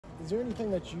there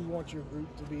anything that you want your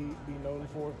group to be known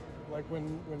for? Like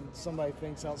when somebody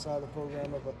thinks outside of the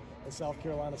program of a South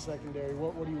Carolina secondary,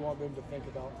 what do you want them to think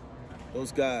about?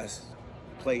 Those guys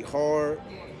played hard,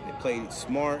 they played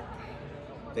smart,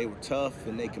 they were tough,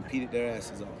 and they competed their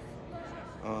asses off.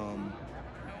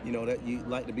 You know, that you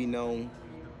like to be known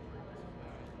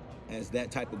as that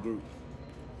type of group.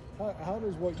 How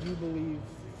does what you believe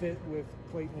fit with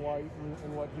Clayton White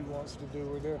and what he wants to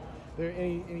do? Are there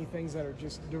any things that are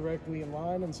just directly in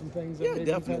line and some things that yeah,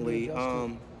 definitely.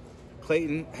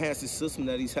 Clayton has his system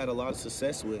that he's had a lot of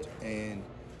success with, and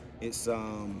it's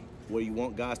where you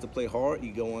want guys to play hard,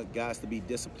 you want guys to be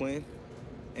disciplined,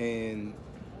 and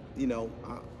you know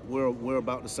we're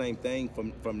about the same thing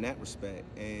from that respect.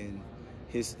 And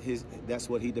his that's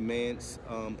what he demands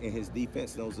in his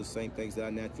defense. And those are the same things that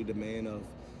I naturally demand of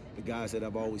the guys that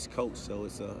I've always coached. So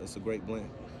it's a great blend.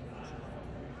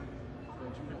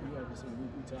 Coach, you obviously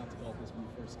we talked about this when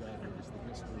you first got here, just the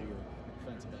history of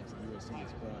defensive backs that USC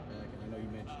has brought back, and I know you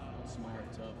mentioned smart,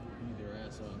 tough, beat their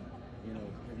ass on. You know,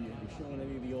 have you shown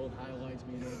any of the old highlights,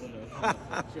 being able to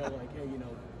show like, hey, you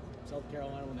know, South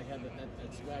Carolina when they had that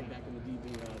swag back in the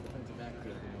defensive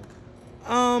backfield, you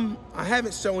know? I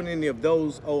haven't shown any of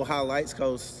those old highlights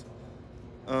because,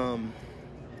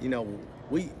 you know,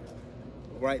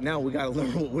 right now we got to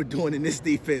learn what we're doing in this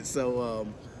defense. So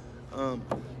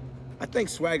I think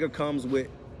swagger comes with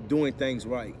doing things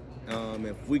right.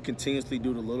 If we continuously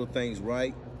do the little things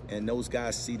right, and those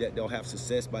guys see that they'll have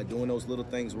success by doing those little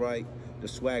things right, the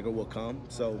swagger will come.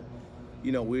 So,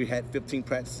 you know, we had 15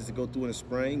 practices to go through in the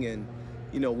spring, and,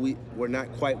 you know, we're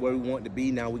not quite where we want to be.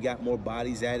 Now we got more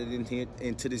bodies added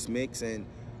into this mix, and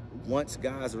once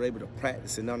guys are able to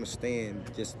practice and understand,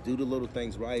 just do the little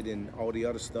things right and all the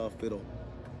other stuff,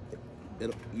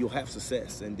 you'll have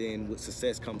success. And then with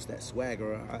success comes that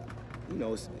swagger. You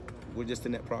know, we're just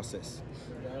in that process.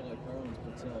 For a guy like Carlins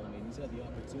Patel, I mean, he's had the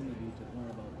opportunity to learn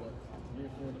about what 3 or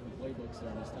 4 different playbooks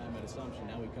during his time at Assumption.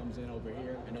 Now he comes in over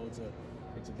here. I know it's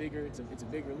a bigger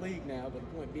league now, but the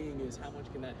point being is how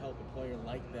much can that help a player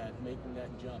like that, making that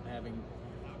jump, having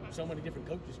so many different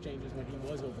coaches changes when he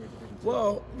was over at Division II?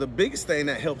 Well, the biggest thing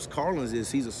that helps Carlins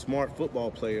is he's a smart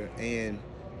football player, and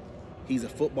he's a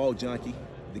football junkie.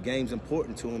 The game's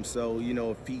important to him, so, you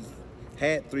know, if he's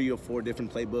had 3 or 4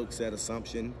 different playbooks at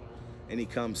Assumption and he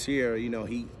comes here, you know,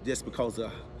 he just because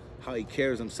of how he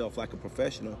carries himself like a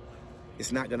professional,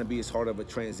 it's not going to be as hard of a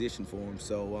transition for him.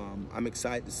 So I'm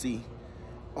excited to see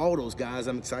all those guys.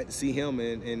 I'm excited to see him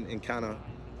and kind of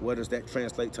where does that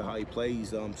translate to how he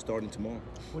plays starting tomorrow.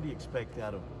 What do you expect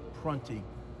out of Prunty,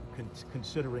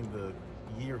 considering the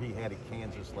year he had at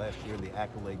Kansas last year and the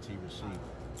accolades he received?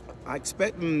 I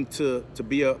expect him to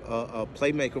be a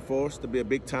playmaker for us, to be a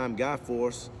big-time guy for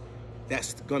us.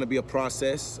 That's going to be a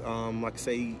process. Like I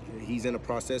say, he's in a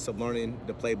process of learning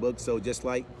the playbook. So just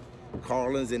like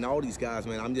Carlins and all these guys,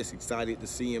 man, I'm just excited to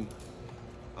see him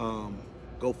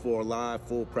go for a live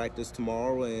full practice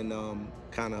tomorrow and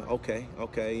kind of okay,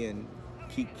 and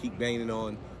keep gaining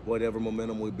on whatever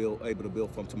momentum we're able to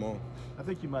build from tomorrow. I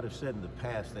think you might have said in the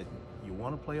past that you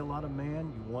want to play a lot of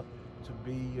man, you want to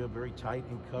be very tight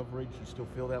in coverage. You still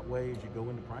feel that way as you go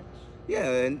into practice? Yeah,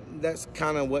 and that's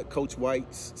kind of what Coach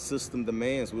White's system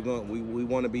demands. We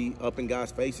want to be up in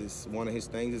guys' faces. One of his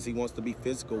things is he wants to be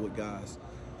physical with guys,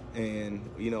 and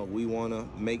you know we want to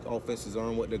make offenses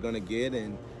earn what they're going to get.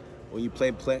 And when you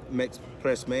play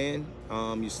press man,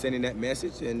 you're sending that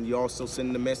message, and you're also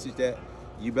sending the message that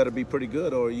you better be pretty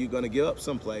good or you're going to give up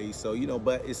some plays. So you know,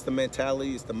 but it's the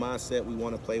mentality, it's the mindset we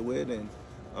want to play with, and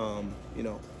you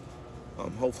know.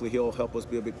 Hopefully he'll help us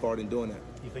be a big part in doing that.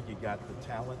 You think you got the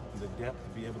talent and the depth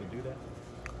to be able to do that?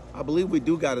 I believe we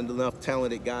do got enough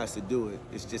talented guys to do it.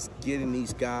 It's just getting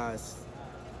these guys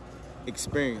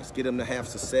experience, get them to have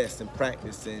success and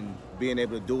practice and being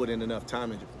able to do it in enough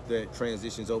time that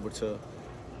transitions over to,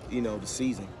 you know, the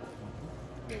season.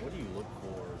 Yeah, what do you look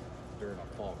for during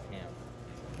a fall camp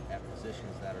at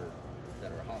positions that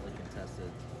are hotly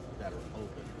contested, that are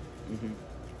open? Mm-hmm.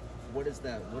 What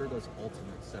are those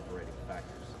ultimate separating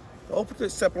factors? The ultimate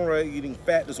separating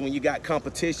factors when you got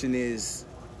competition is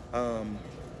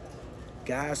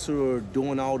guys who are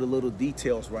doing all the little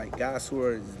details right, guys who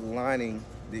are lining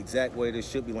the exact way they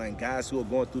should be lining, guys who are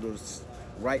going through the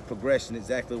right progression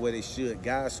exactly the way they should,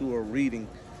 guys who are reading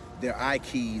their eye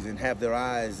keys and have their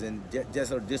eyes and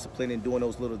just are disciplined in doing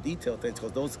those little detail things,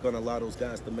 because those are going to allow those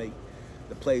guys to make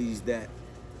the plays that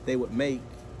they would make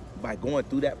by going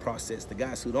through that process. The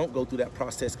guys who don't go through that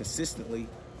process consistently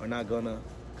are not going to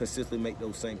consistently make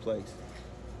those same plays.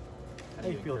 How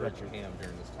do you encourage Cam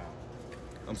during this time?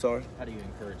 I'm sorry? How do you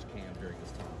encourage Cam during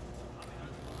this time?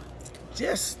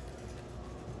 Just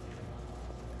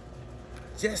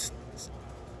just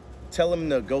tell him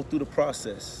to go through the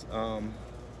process.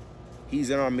 He's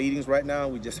in our meetings right now.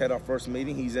 We just had our first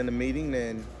meeting. He's in the meeting,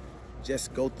 and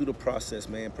just go through the process,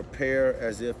 man. Prepare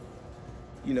as if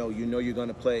you know you're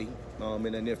gonna play in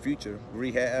the near future.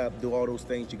 Rehab, do all those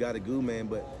things you got to do, man.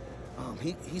 But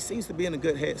he seems to be in a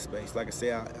good headspace. Like I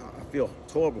say, I feel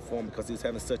horrible for him because he's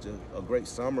having such a great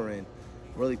summer, and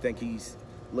really think he's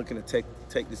looking to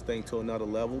take this thing to another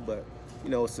level. But you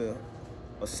know, it's a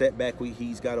setback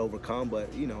he's got to overcome.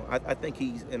 But you know, I think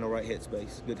he's in the right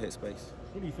headspace, good headspace.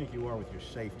 What do you think you are with your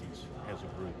safeties as a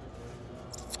group?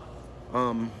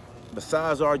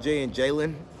 Besides RJ and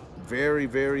Jalen, very,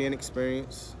 very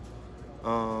inexperienced.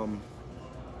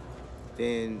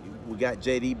 Then we got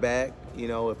JD back. You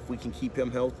know, if we can keep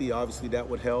him healthy, obviously that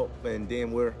would help. And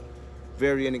then we're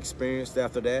very inexperienced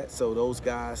after that. So those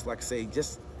guys, like I say,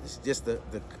 it's just the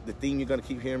theme you're gonna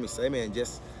keep hearing me say, man,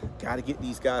 just gotta get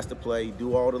these guys to play,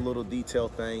 do all the little detail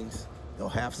things. They'll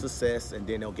have success, and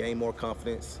then they'll gain more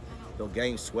confidence. They'll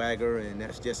gain swagger, and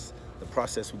that's just the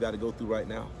process we got to go through right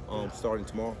now, starting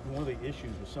tomorrow. One of the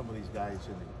issues with some of these guys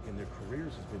in their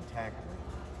careers has been tackling,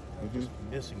 just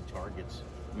missing targets.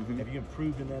 Have you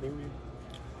improved in that area?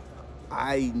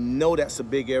 I know that's a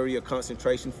big area of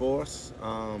concentration for us.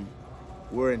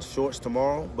 We're in shorts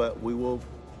tomorrow, but we will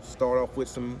start off with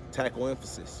some tackle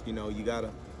emphasis. You know, you got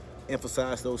to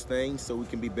emphasize those things so we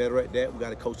can be better at that. We got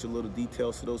to coach a little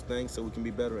details to those things so we can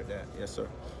be better at that. Yes, sir.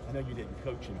 I know you didn't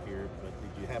coach him here, but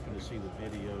did you happen to see the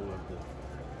video of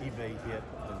the eBay hit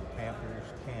in the Panthers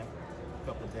camp a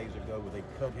couple of days ago where they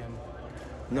cut him?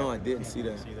 No, I didn't see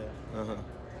that. See that? Yeah.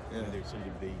 And there seemed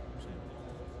to be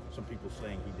some people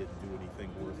saying he didn't do anything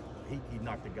worth it. He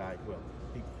knocked a guy, well,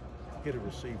 he hit a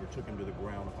receiver, took him to the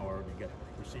ground hard.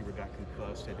 Receiver got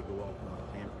concussed, had to go off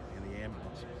in the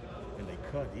ambulance, and they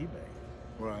cut eBay.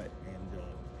 Right. And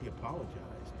he apologized.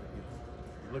 But,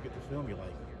 you look at the film, you're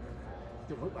like,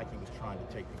 it looked like he was trying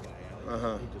to take the guy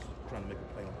out. He just trying to make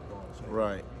a play on the ball. So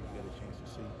right. You got a chance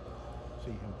to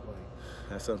see him play.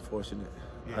 That's unfortunate.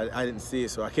 Yeah. I didn't see it,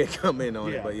 so I can't comment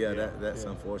on it. But that's yeah.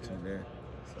 unfortunate there.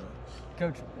 So.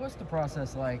 Coach, what's the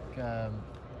process like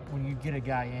when you get a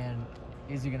guy in?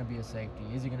 Is he going to be a safety?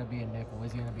 Is he going to be a nickel?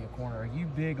 Is he going to be a corner? Are you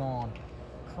big on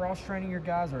cross-training your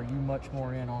guys, or are you much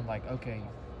more in on like, okay,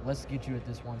 let's get you at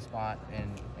this one spot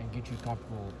and get you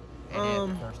comfortable at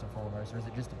it first and foremost, or does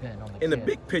it just depend on the In kid? the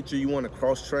big picture, you want to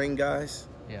cross-train guys.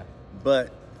 Yeah.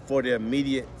 But for the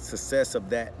immediate success of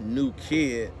that new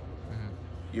kid,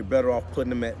 you're better off putting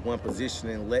them at one position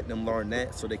and letting them learn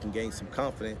that so they can gain some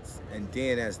confidence. And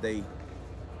then as they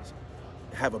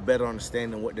have a better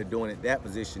understanding of what they're doing at that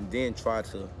position, then try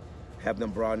to have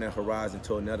them broaden their horizon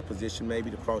to another position,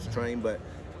 maybe to cross-train. But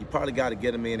you probably got to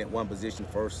get them in at one position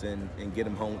first and get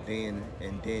them honed in,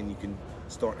 and then you can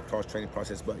start the cross-training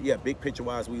process. But yeah, big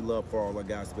picture-wise, we love for all our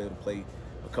guys to be able to play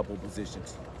a couple of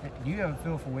positions. Do you have a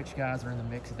feel for which guys are in the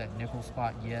mix at that nickel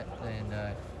spot yet?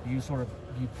 And you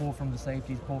pull from the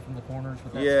safeties, pull from the corners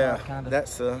with that spot, kind of?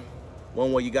 That's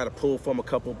one where you got to pull from a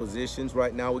couple of positions.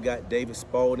 Right now we got David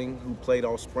Spalding, who played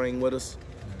all spring with us.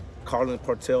 Carlin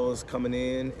Partel is coming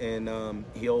in, and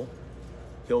he'll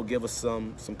give us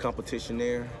some competition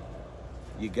there.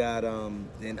 You got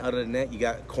and other than that, you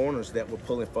got corners that we're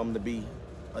pulling from to be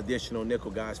additional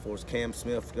nickel guys for us. Cam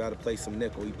Smith got to play some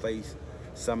nickel. He plays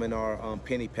some in our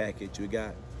penny package. We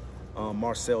got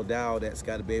Marcel Dow that's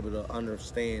got to be able to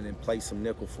understand and play some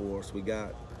nickel for us. We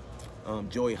got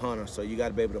Joey Hunter. So you got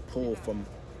to be able to pull from,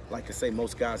 like I say,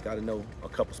 most guys got to know a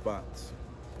couple spots.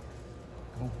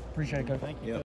 Cool. Appreciate it, Coach. Thank you. Yeah.